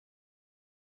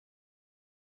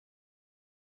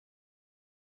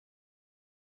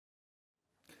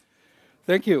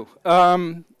Thank you.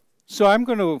 So I'm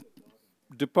going to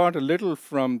depart a little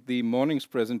from the morning's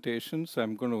presentations.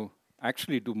 I'm going to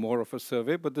actually do more of a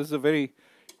survey, but this is a very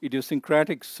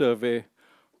idiosyncratic survey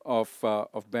of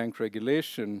bank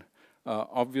regulation,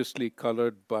 obviously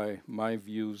colored by my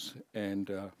views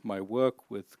and my work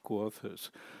with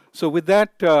co-authors. So with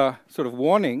that sort of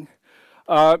warning,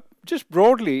 just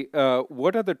broadly,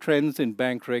 what are the trends in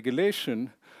bank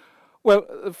regulation?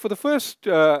 Well, for the first,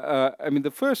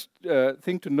 the first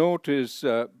thing to note is,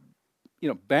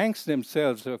 banks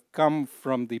themselves have come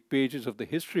from the pages of the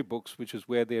history books, which is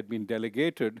where they had been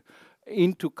delegated,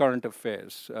 into current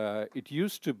affairs. It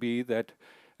used to be that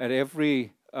at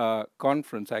every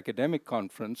conference, academic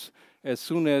conference, as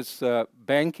soon as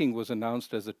banking was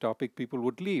announced as a topic, people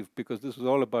would leave because this was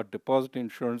all about deposit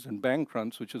insurance and bank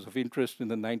runs, which was of interest in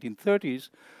the 1930s,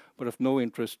 but of no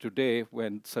interest today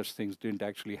when such things didn't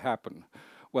actually happen.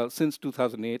 Well, since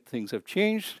 2008, things have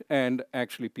changed, and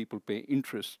actually people pay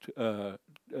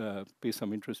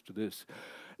some interest to this.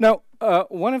 Now,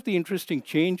 one of the interesting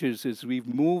changes is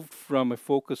we've moved from a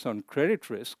focus on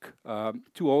credit risk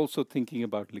to also thinking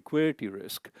about liquidity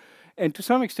risk. And to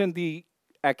some extent, the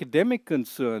academic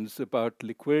concerns about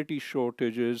liquidity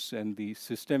shortages and the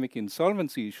systemic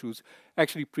insolvency issues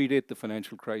actually predate the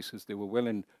financial crisis. They were well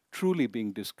and truly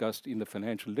being discussed in the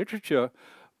financial literature,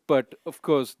 but of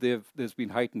course, there's been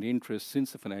heightened interest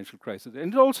since the financial crisis.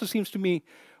 And it also seems to me,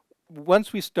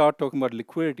 once we start talking about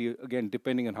liquidity, again,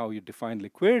 depending on how you define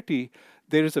liquidity,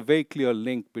 there is a very clear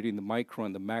link between the micro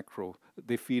and the macro.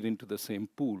 They feed into the same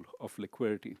pool of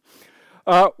liquidity.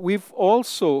 We've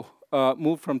also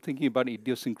moved from thinking about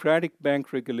idiosyncratic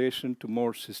bank regulation to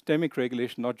more systemic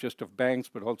regulation, not just of banks,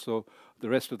 but also the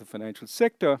rest of the financial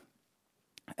sector.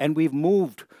 And we've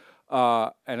moved,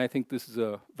 and I think this is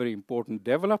a very important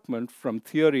development, from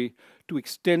theory to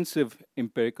extensive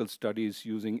empirical studies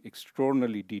using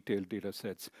extraordinarily detailed data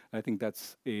sets. I think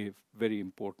that's a very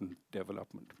important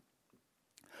development.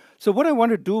 So what I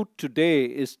want to do today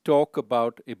is talk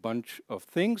about a bunch of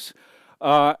things.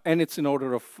 And it's in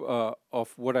order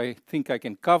of what I think I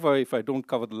can cover. If I don't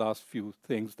cover the last few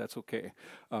things, that's okay.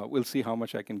 We'll see how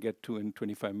much I can get to in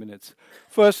 25 minutes.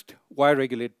 First, why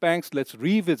regulate banks? Let's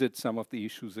revisit some of the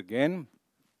issues again.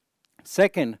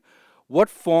 Second, what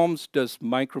forms does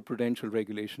microprudential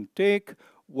regulation take?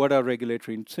 What are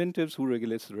regulatory incentives? Who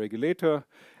regulates the regulator?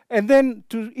 And then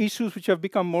to issues which have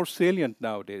become more salient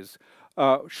nowadays.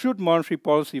 Should monetary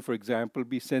policy, for example,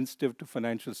 be sensitive to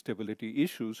financial stability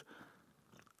issues?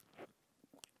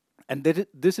 And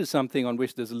this is something on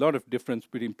which there's a lot of difference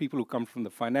between people who come from the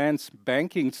finance,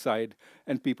 banking side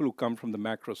and people who come from the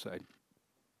macro side.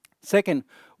 Second,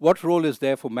 what role is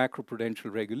there for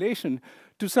macroprudential regulation?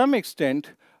 To some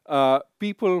extent,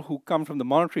 people who come from the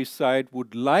monetary side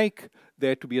would like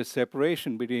there to be a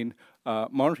separation between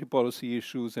monetary policy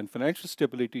issues and financial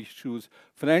stability issues.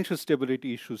 Financial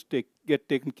stability issues get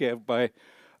taken care of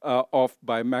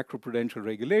by macroprudential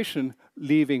regulation,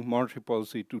 leaving monetary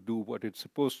policy to do what it's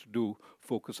supposed to do,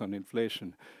 focus on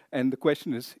inflation. And the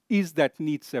question is that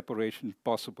neat separation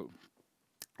possible?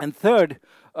 And third,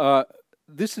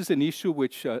 this is an issue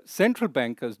which central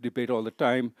bankers debate all the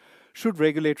time. Should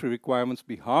regulatory requirements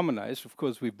be harmonized? Of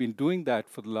course, we've been doing that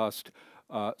for the last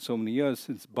so many years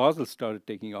since Basel started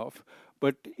taking off.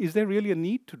 But is there really a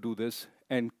need to do this?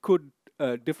 And could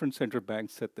different central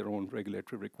banks set their own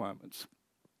regulatory requirements?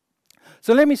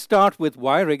 So let me start with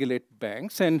why regulate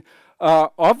banks. And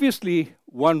obviously,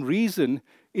 one reason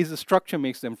is the structure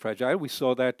makes them fragile. We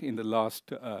saw that in the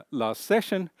last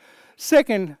session.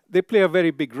 Second, they play a very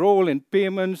big role in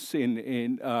payments,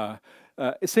 in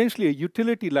essentially a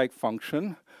utility-like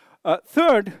function.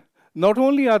 Third, not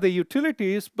only are they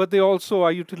utilities, but they also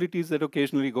are utilities that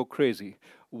occasionally go crazy.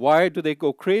 Why do they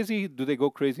go crazy? Do they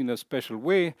go crazy in a special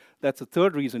way? That's a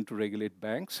third reason to regulate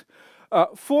banks.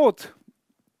 Fourth,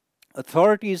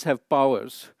 authorities have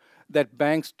powers that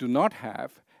banks do not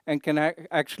have and can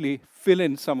actually fill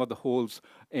in some of the holes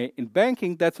in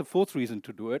banking. That's a fourth reason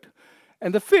to do it.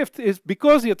 And the fifth is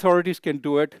because the authorities can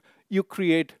do it, you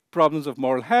create problems of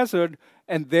moral hazard,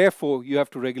 and therefore you have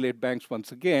to regulate banks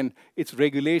once again. It's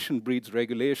regulation breeds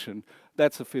regulation.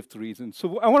 That's the fifth reason.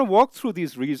 So I want to walk through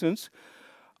these reasons.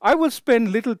 I will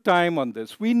spend little time on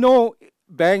this. We know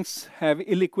banks have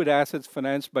illiquid assets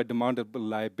financed by demandable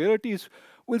liabilities.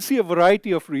 We'll see a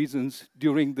variety of reasons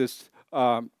during this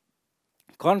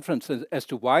conference as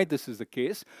to why this is the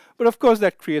case. But of course,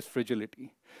 that creates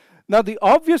fragility. Now, the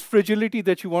obvious fragility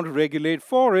that you want to regulate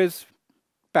for is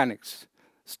panics.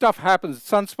 Stuff happens,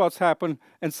 sunspots happen,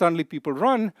 and suddenly people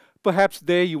run. Perhaps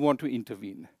there you want to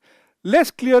intervene.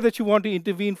 Less clear that you want to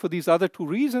intervene for these other two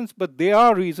reasons, but there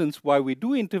are reasons why we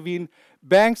do intervene.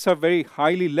 Banks are very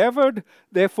highly levered,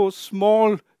 therefore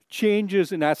small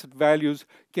changes in asset values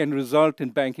can result in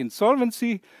bank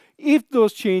insolvency. If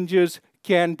those changes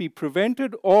can be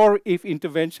prevented, or if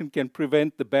intervention can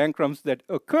prevent the bank runs that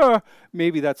occur,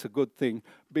 maybe that's a good thing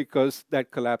because that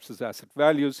collapses asset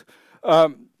values.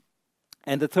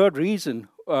 And the third reason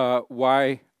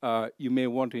why you may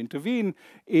want to intervene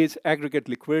is aggregate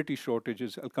liquidity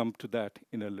shortages. I'll come to that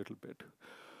in a little bit.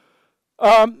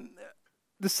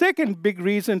 The second big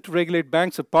reason to regulate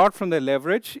banks apart from their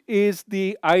leverage is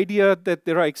the idea that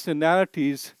there are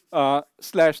externalities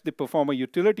slash they perform a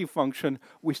utility function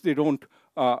which they don't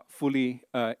fully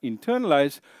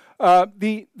internalize.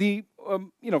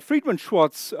 Friedman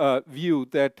Schwartz view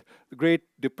that the Great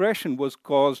Depression was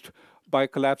caused by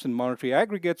collapse in monetary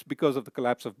aggregates because of the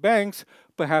collapse of banks,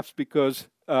 perhaps because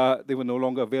they were no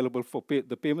longer available for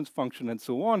the payments function and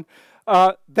so on.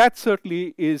 That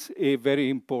certainly is a very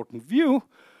important view.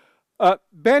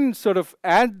 Ben sort of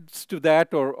adds to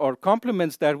that or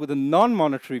complements that with a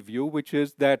non-monetary view, which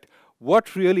is that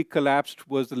what really collapsed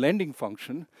was the lending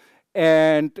function.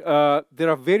 And there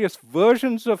are various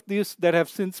versions of this that have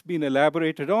since been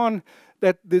elaborated on,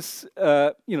 that this,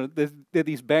 there are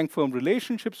these bank-firm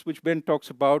relationships, which Ben talks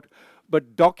about,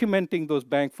 but documenting those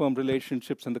bank-firm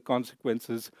relationships and the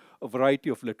consequences, a variety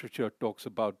of literature talks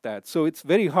about that. So it's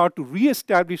very hard to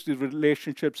reestablish the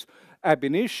relationships ab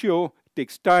initio,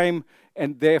 takes time,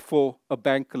 and therefore a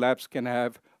bank collapse can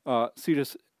have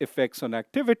serious effects on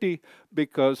activity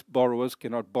because borrowers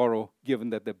cannot borrow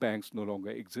given that the banks no longer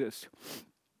exist.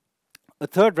 A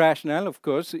third rationale, of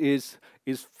course, is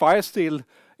fire sale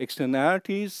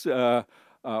externalities.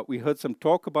 We heard some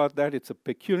talk about that. It's a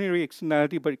pecuniary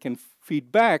externality, but it can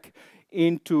feed back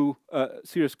into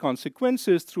serious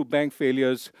consequences through bank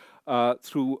failures,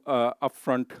 through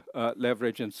upfront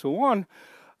leverage, and so on.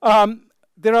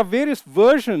 There are various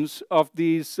versions of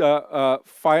these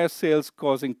fire sales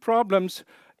causing problems.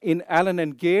 In Allen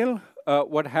and Gale,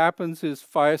 what happens is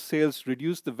fire sales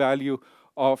reduce the value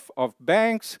of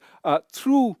banks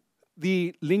through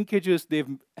the linkages they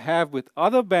have with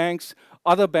other banks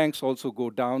also go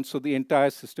down, so the entire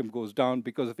system goes down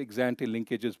because of ex-ante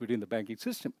linkages within the banking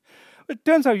system. But it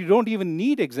turns out you don't even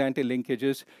need ex-ante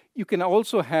linkages. You can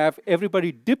also have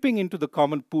everybody dipping into the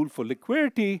common pool for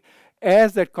liquidity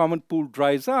as that common pool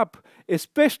dries up,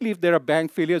 especially if there are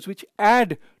bank failures which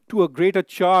add to a greater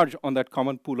charge on that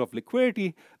common pool of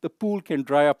liquidity. The pool can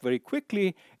dry up very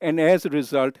quickly, and as a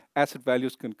result, asset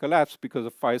values can collapse because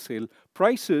of fire sale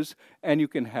prices, and you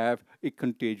can have a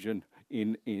contagion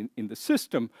in the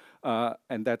system,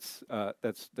 and that's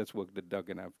work that Doug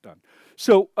and I have done.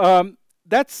 So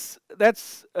that's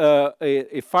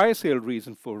a fire sale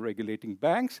reason for regulating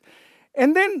banks.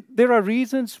 And then there are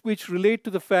reasons which relate to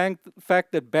the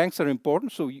fact that banks are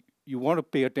important, so you want to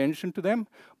pay attention to them,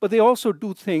 but they also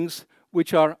do things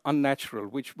which are unnatural,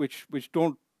 which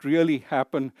don't really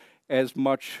happen as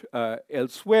much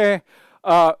elsewhere.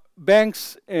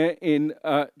 Banks in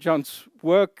John's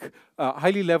work,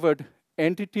 highly levered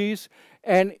entities,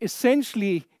 and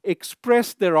essentially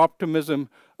express their optimism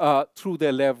through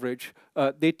their leverage.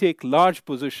 They take large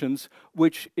positions,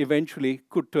 which eventually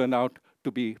could turn out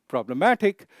to be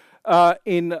problematic.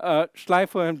 In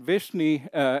Schleifer and Vishny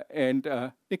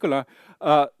and Nicola,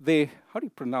 how do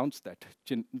you pronounce that?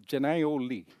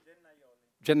 Genaioli.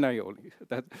 Genaioli.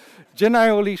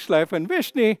 Genaioli, Schleifer, and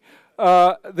Vishny,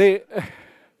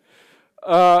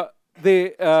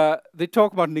 they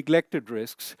talk about neglected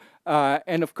risks.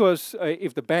 And of course,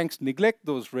 if the banks neglect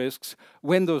those risks,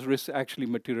 when those risks actually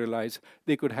materialize,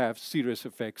 they could have serious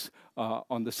effects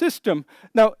on the system.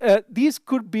 Now, these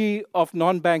could be of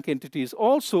non-bank entities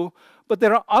also, but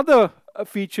there are other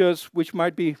features which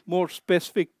might be more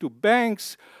specific to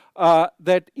banks,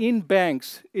 that in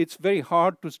banks, it's very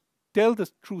hard to tell the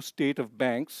true state of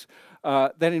banks,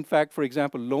 that in fact, for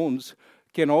example, loans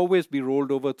can always be rolled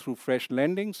over through fresh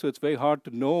lending, so it's very hard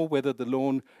to know whether the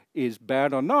loan is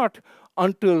bad or not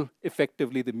until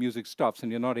effectively the music stops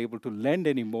and you're not able to lend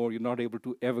anymore, you're not able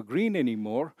to evergreen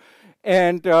anymore.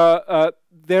 And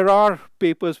there are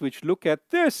papers which look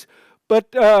at this,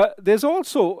 but there's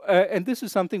also, and this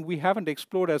is something we haven't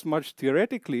explored as much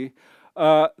theoretically,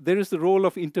 there is the role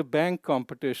of interbank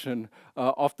competition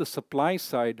of the supply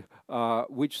side,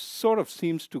 which sort of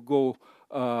seems to go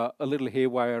a little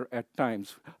haywire at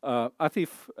times.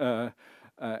 Atif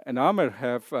and Amer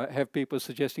have papers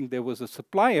suggesting there was a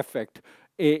supply effect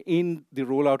in the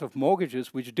rollout of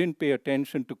mortgages, which didn't pay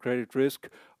attention to credit risk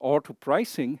or to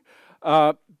pricing.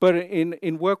 But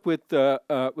in work with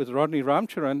Rodney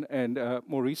Ramcharan and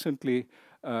more recently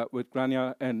with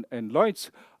Grania and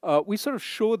Lloyds, we sort of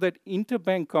show that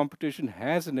interbank competition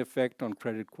has an effect on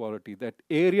credit quality, that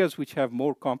areas which have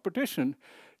more competition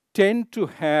tend to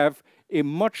have a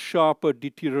much sharper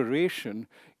deterioration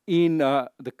in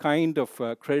the kind of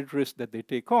credit risk that they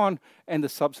take on and the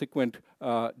subsequent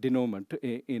denouement.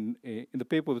 In the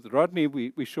paper with Rodney,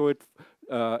 we show it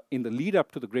in the lead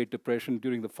up to the Great Depression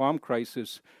during the farm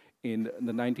crisis in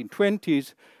the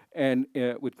 1920s, and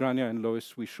with Grania and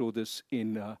Lois, we show this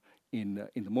in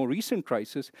the more recent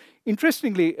crisis.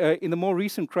 Interestingly, in the more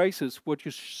recent crisis, what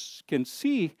you can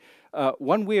see,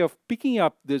 one way of picking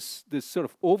up this sort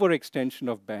of overextension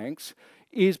of banks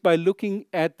is by looking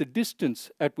at the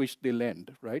distance at which they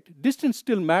lend, right? Distance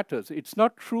still matters. It's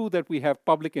not true that we have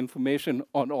public information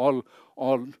on all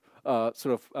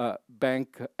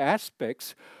bank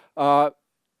aspects.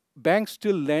 Banks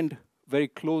still lend very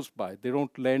close by. They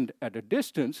don't lend at a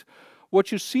distance.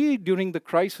 What you see during the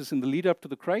crisis, in the lead up to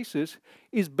the crisis,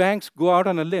 is banks go out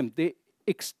on a limb. They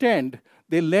extend,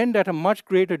 they lend at a much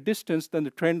greater distance than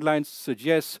the trend lines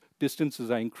suggest distances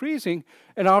are increasing,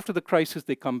 and after the crisis,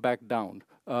 they come back down.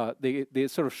 They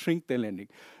sort of shrink their lending.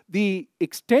 The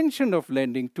extension of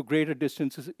lending to greater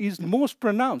distances is most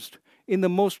pronounced in the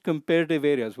most competitive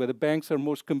areas, where the banks are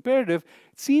most competitive.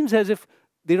 It seems as if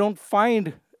they don't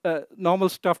find normal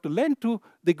stuff to lend to,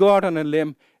 they go out on a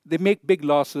limb, they make big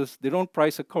losses, they don't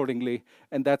price accordingly,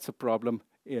 and that's a problem.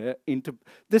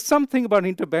 There's something about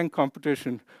interbank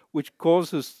competition which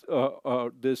causes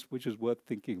this, which is worth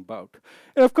thinking about.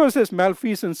 And of course, there's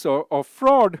malfeasance or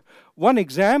fraud. One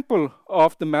example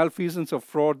of the malfeasance of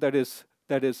fraud that is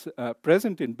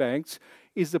present in banks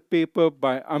is the paper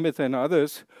by Amit and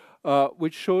others,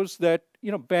 which shows that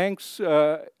banks,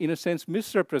 in a sense,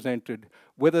 misrepresented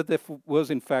whether there was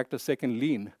in fact a second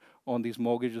lien on these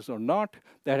mortgages or not.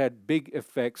 That had big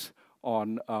effects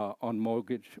on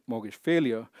mortgage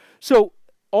failure. So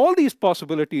all these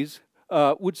possibilities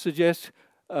would suggest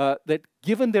that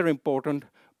given they're important,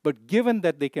 but given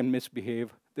that they can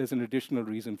misbehave, there's an additional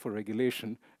reason for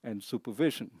regulation and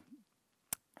supervision.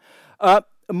 An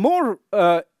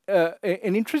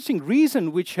interesting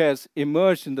reason which has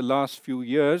emerged in the last few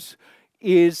years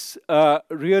is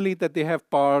really that they have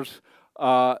powers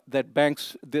that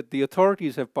the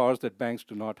authorities have powers that banks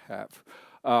do not have.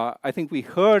 I think we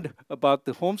heard about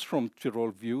the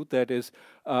Holmstrom-Tirol view, that is,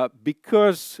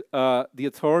 because the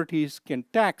authorities can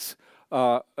tax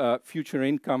future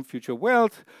income, future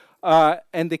wealth,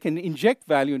 and they can inject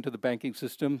value into the banking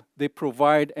system, they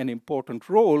provide an important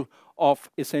role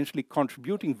of essentially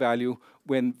contributing value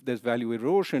when there's value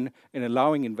erosion and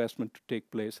allowing investment to take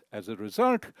place as a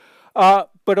result.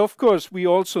 But of course, we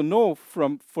also know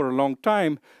for a long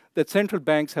time that central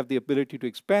banks have the ability to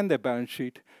expand their balance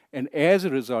sheet and as a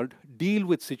result deal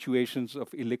with situations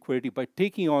of illiquidity by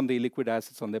taking on the illiquid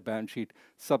assets on their balance sheet,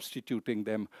 substituting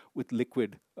them with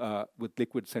liquid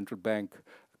central bank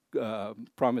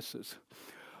promises.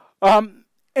 And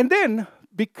then,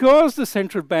 because the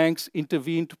central banks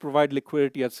intervene to provide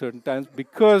liquidity at certain times,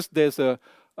 because there's a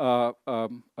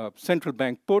central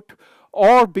bank put,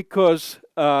 or because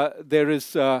there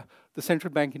is the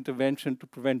central bank intervention to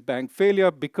prevent bank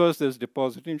failure, because there's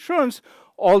deposit insurance,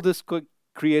 all this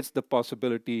creates the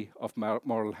possibility of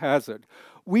moral hazard.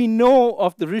 We know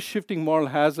of the risk-shifting moral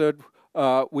hazard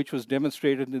which was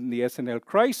demonstrated in the SNL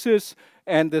crisis,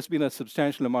 and there's been a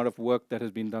substantial amount of work that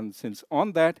has been done since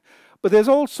on that. But there's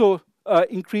also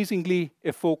increasingly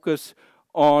a focus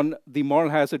on the moral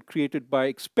hazard created by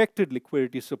expected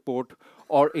liquidity support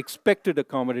or expected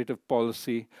accommodative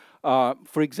policy.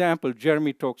 For example,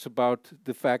 Jeremy talks about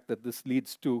the fact that this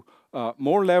leads to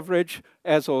more leverage,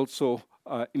 as also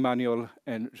Emmanuel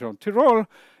and Jean Tirole.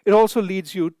 It also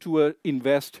leads you to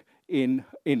invest in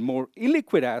more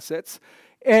illiquid assets.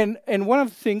 And one of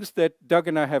the things that Doug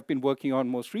and I have been working on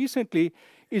most recently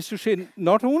is to say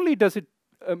not only does it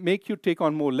make you take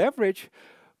on more leverage,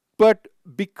 but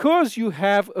because you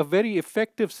have a very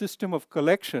effective system of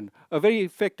collection, a very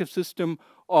effective system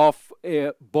of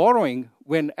borrowing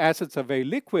when assets are very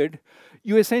liquid,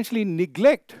 you essentially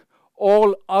neglect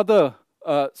all other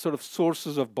sort of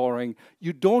sources of borrowing.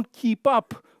 You don't keep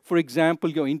up, for example,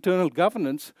 your internal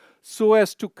governance so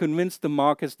as to convince the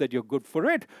markets that you're good for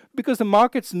it, because the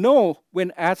markets know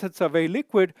when assets are very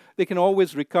liquid, they can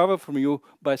always recover from you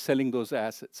by selling those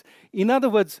assets. In other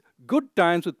words, good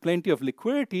times with plenty of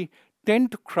liquidity tend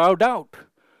to crowd out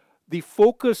the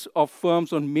focus of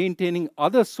firms on maintaining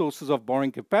other sources of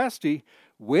borrowing capacity.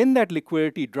 When that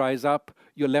liquidity dries up,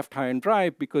 you're left high and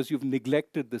dry because you've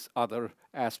neglected this other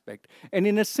aspect. And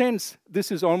in a sense,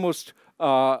 this is almost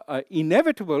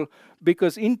inevitable,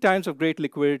 because in times of great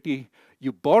liquidity,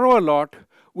 you borrow a lot,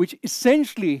 which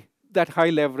essentially that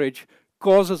high leverage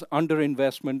causes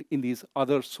underinvestment in these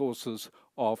other sources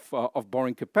of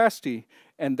borrowing capacity,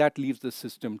 and that leaves the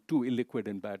system too illiquid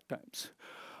in bad times.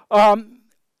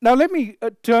 Now let me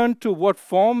turn to what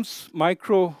forms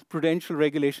micro-prudential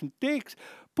regulation takes.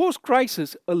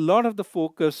 Post-crisis, a lot of the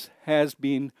focus has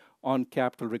been on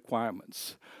capital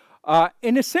requirements.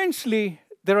 And essentially,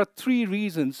 there are three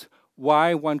reasons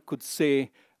why one could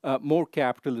say more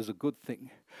capital is a good thing.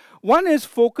 One is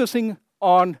focusing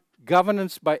on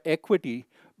governance by equity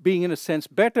being, in a sense,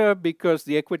 better because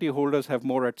the equity holders have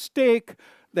more at stake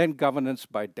than governance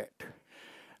by debt.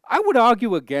 I would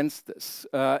argue against this.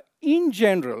 In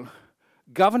general,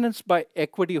 governance by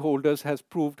equity holders has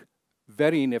proved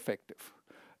very ineffective.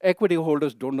 Equity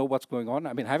holders don't know what's going on.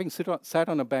 I mean, having sat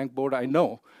on a bank board, I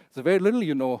know there's very little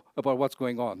you know about what's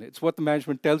going on. It's what the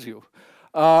management tells you.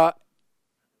 Martin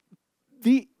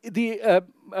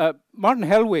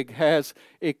Hellwig has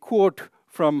a quote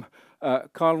from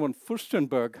Carl von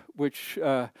Furstenberg, which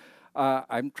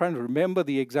I'm trying to remember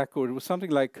the exact quote. It was something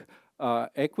like,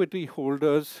 equity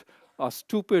holders are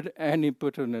stupid and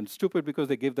impertinent. Stupid because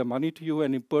they give their money to you,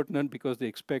 and impertinent because they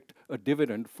expect a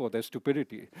dividend for their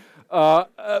stupidity.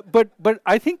 But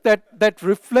I think that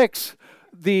reflects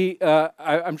the,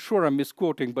 I'm sure I'm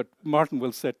misquoting, but Martin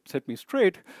will set me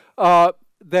straight,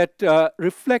 that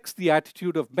reflects the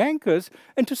attitude of bankers,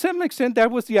 and to some extent that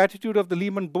was the attitude of the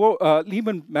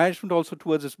Lehman management also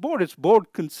towards its board. Its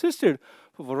board consisted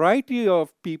of a variety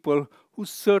of people who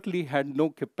certainly had no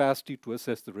capacity to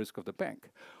assess the risk of the bank.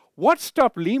 What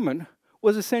stopped Lehman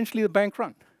was essentially the bank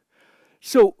run.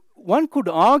 So one could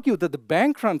argue that the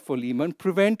bank run for Lehman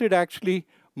prevented actually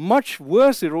much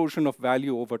worse erosion of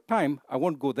value over time. I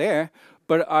won't go there,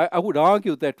 but I would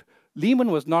argue that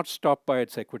Lehman was not stopped by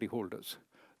its equity holders.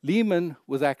 Lehman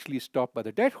was actually stopped by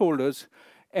the debt holders,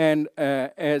 and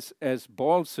as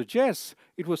Ball suggests,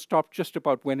 it was stopped just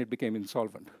about when it became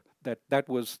insolvent. That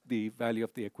was the value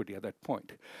of the equity at that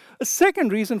point. A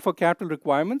second reason for capital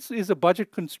requirements is a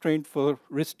budget constraint for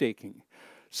risk-taking.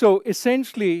 So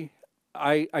essentially,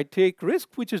 I take risk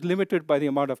which is limited by the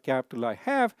amount of capital I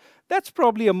have. That's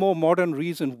probably a more modern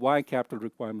reason why capital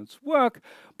requirements work,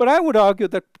 but I would argue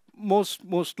that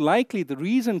most likely the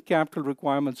reason capital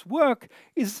requirements work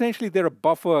is essentially they're a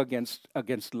buffer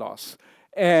against loss.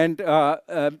 And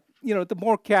the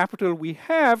more capital we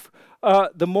have,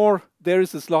 the more there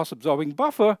is this loss-absorbing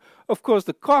buffer. Of course,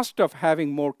 the cost of having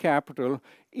more capital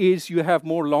is you have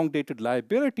more long-dated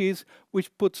liabilities,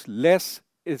 which puts less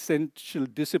essential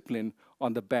discipline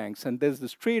on the banks. And there's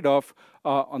this trade-off.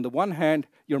 On the one hand,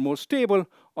 you're more stable.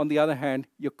 On the other hand,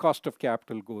 your cost of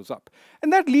capital goes up.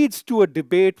 And that leads to a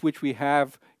debate which we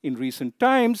have in recent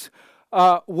times.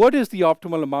 What is the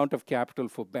optimal amount of capital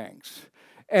for banks?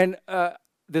 And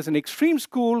there's an extreme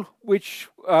school which,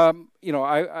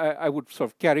 I would sort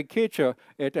of caricature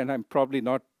it, and I'm probably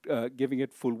not giving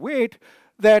it full weight,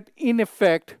 that in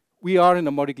effect, we are in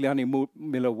a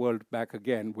Modigliani-Miller world back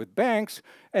again with banks,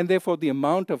 and therefore the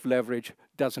amount of leverage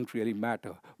doesn't really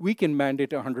matter. We can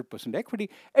mandate 100% equity.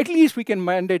 At least we can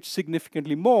mandate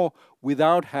significantly more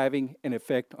without having an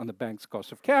effect on the bank's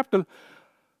cost of capital.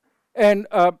 And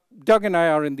Doug and I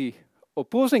are in the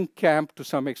opposing camp to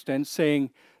some extent,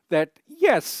 saying that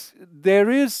yes,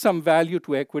 there is some value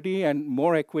to equity, and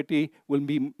more equity will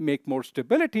make more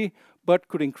stability, but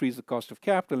could increase the cost of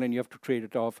capital, and you have to trade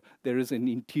it off. There is an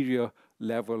interior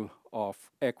level of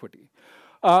equity.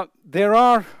 There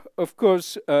are, of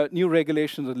course, new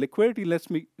regulations on liquidity. Let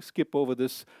me skip over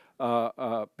this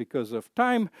because of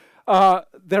time.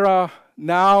 There are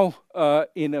now,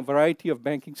 in a variety of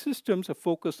banking systems, a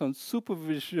focus on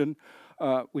supervision,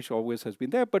 which always has been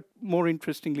there, but more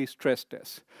interestingly, stress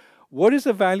tests. What is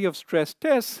the value of stress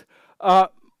tests?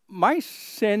 My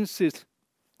sense is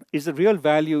the real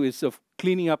value is of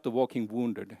cleaning up the walking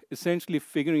wounded, essentially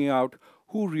figuring out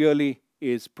who really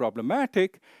is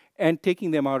problematic and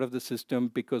taking them out of the system,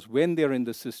 because when they're in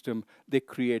the system, they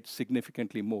create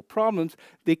significantly more problems.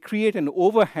 They create an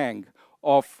overhang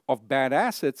of bad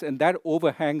assets, and that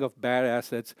overhang of bad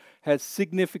assets has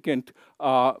significant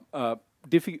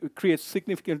creates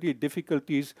significantly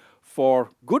difficulties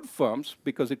for good firms,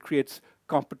 because it creates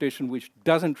competition which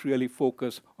doesn't really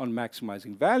focus on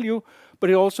maximizing value,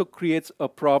 but it also creates a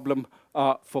problem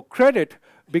for credit,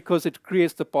 because it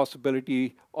creates the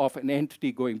possibility of an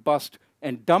entity going bust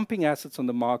and dumping assets on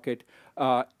the market,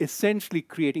 essentially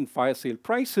creating fire sale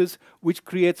prices, which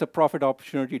creates a profit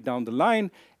opportunity down the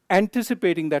line.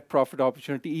 Anticipating that profit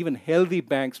opportunity, even healthy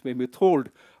banks may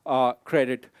withhold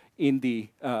credit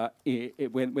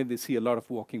when they see a lot of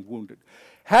walking wounded.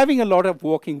 Having a lot of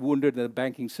walking wounded in the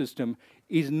banking system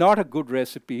is not a good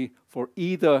recipe for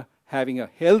either having a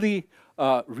healthy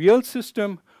real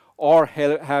system or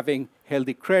having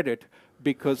healthy credit,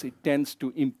 because it tends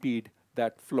to impede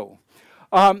that flow.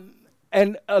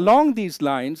 And along these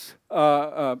lines,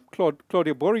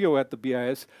 Claudia Borio at the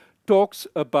BIS talks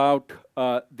about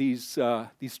these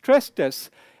stress tests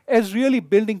as really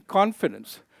building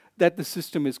confidence that the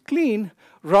system is clean,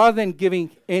 rather than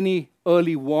giving any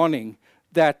early warning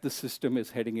that the system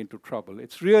is heading into trouble.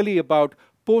 It's really about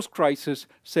post-crisis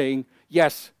saying,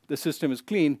 yes, the system is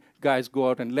clean, guys, go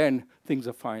out and lend, things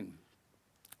are fine.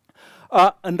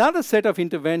 Another set of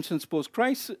interventions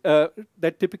post-crisis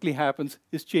that typically happens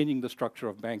is changing the structure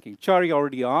of banking. Chari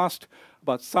already asked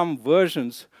about some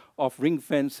versions of ring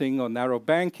fencing or narrow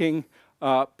banking,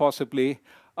 possibly.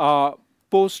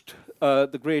 Post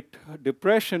the Great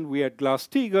Depression, we had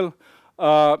Glass-Steagall.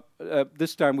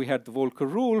 This time we had the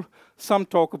Volcker rule. Some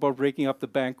talk about breaking up the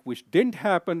bank, which didn't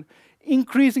happen.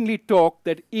 Increasingly talk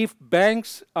that if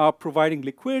banks are providing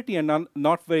liquidity and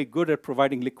not very good at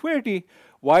providing liquidity,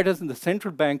 why doesn't the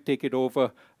central bank take it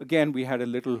over? Again, we had a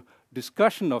little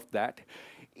discussion of that.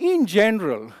 In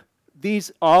general,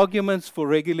 these arguments for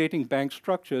regulating bank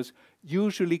structures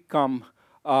usually come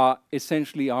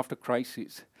essentially after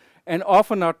crises, and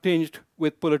often are tinged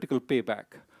with political payback.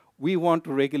 We want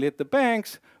to regulate the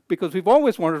banks because we've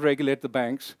always wanted to regulate the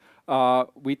banks.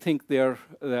 We think they're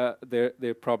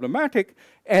problematic,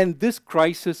 and this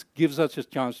crisis gives us a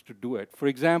chance to do it. For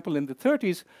example, in the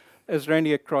 30s, as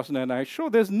Randy Crossan and I show,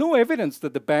 there's no evidence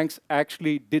that the banks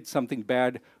actually did something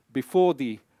bad before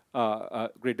the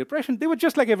Great Depression. They were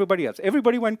just like everybody else.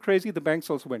 Everybody went crazy, the banks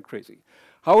also went crazy.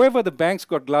 However, the banks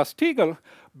got Glass-Steagall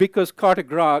because Carter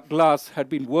Glass had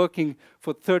been working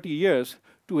for 30 years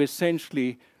to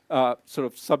essentially sort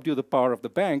of subdue the power of the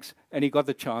banks, and he got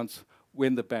the chance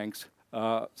when the banks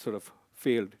sort of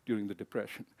failed during the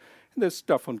Depression. And there's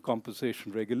stuff on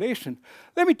compensation regulation.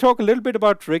 Let me talk a little bit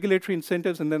about regulatory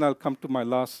incentives, and then I'll come to my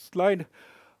last slide.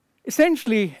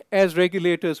 Essentially, as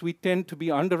regulators, we tend to be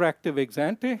underactive ex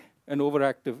ante and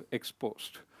overactive ex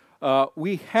post.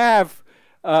 We have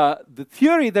the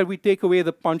theory that we take away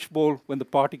the punch bowl when the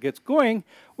party gets going.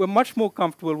 We're much more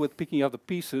comfortable with picking up the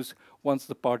pieces once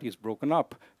the party is broken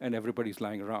up and everybody's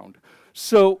lying around.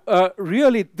 So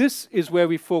really, this is where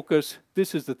we focus.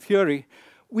 This is the theory.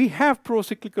 We have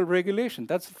pro-cyclical regulation.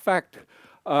 That's a fact.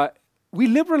 We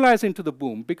liberalize into the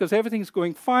boom because everything's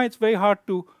going fine. It's very hard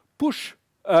to push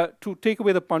to take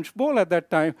away the punch bowl at that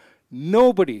time.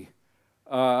 Nobody,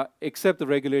 except the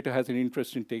regulator, has an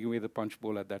interest in taking away the punch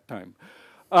bowl at that time.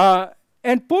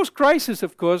 And post-crisis,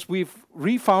 of course, we've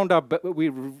rediscovered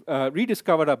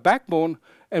our backbone,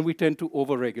 and we tend to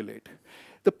over-regulate.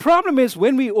 The problem is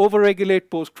when we over-regulate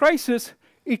post-crisis,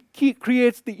 it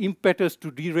creates the impetus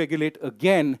to deregulate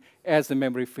again as the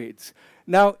memory fades.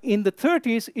 Now, in the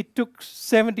 30s, it took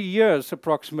 70 years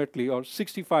approximately, or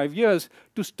 65 years,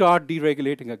 to start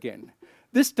deregulating again.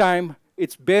 This time,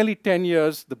 it's barely 10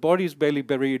 years, the body is barely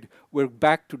buried, we're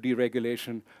back to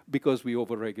deregulation because we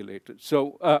overregulated.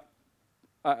 So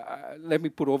let me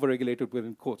put overregulated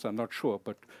within quotes, I'm not sure,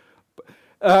 but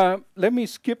let me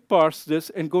skip past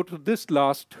this and go to this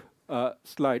last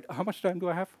slide. How much time do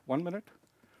I have? 1 minute?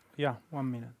 Yeah, 1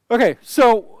 minute. Okay,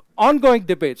 so ongoing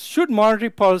debates. Should monetary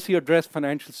policy address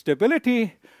financial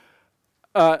stability?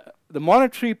 The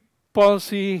monetary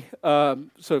policy,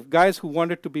 sort of guys who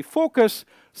wanted to be focused,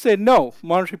 said no,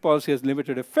 monetary policy has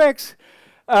limited effects.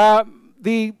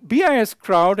 The BIS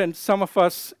crowd and some of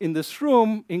us in this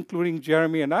room, including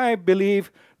Jeremy and I,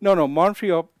 believe, no,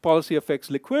 monetary policy affects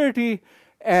liquidity,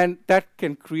 and that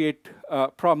can create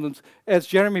problems. As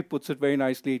Jeremy puts it very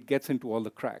nicely, it gets into all the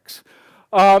cracks.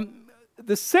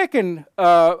 The second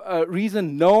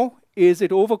reason no is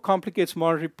it overcomplicates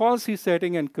monetary policy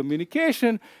setting and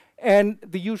communication, and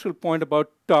the usual point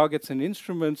about targets and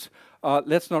instruments.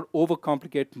 Let's not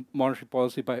overcomplicate monetary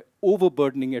policy by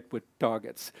overburdening it with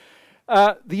targets.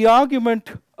 The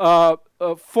argument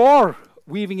for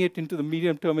weaving it into the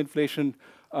medium-term inflation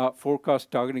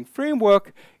forecast targeting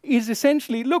framework is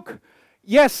essentially, look,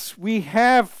 yes, we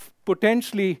have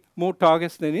potentially more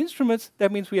targets than instruments.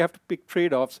 That means we have to pick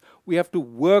trade-offs. We have to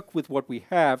work with what we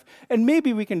have, and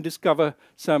maybe we can discover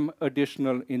some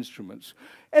additional instruments.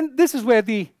 And this is where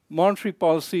the monetary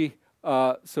policy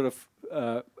sort of,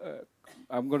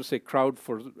 I'm going to say crowd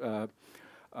for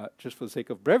just for the sake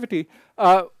of brevity,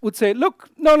 would say, look,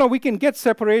 no, we can get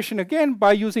separation again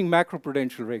by using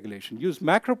macroprudential regulation. Use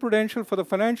macroprudential for the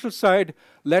financial side,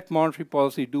 let monetary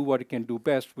policy do what it can do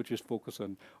best, which is focus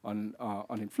on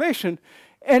inflation.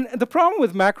 And the problem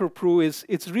with macropru is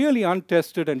it's really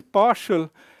untested and partial,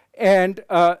 and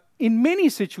in many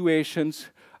situations,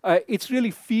 it's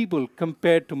really feeble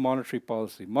compared to monetary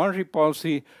policy. Monetary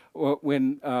policy,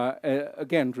 when,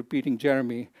 again, repeating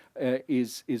Jeremy,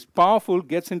 is powerful,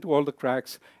 gets into all the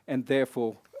cracks, and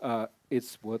therefore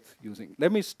it's worth using.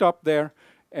 Let me stop there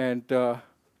and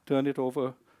turn it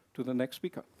over to the next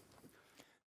speaker.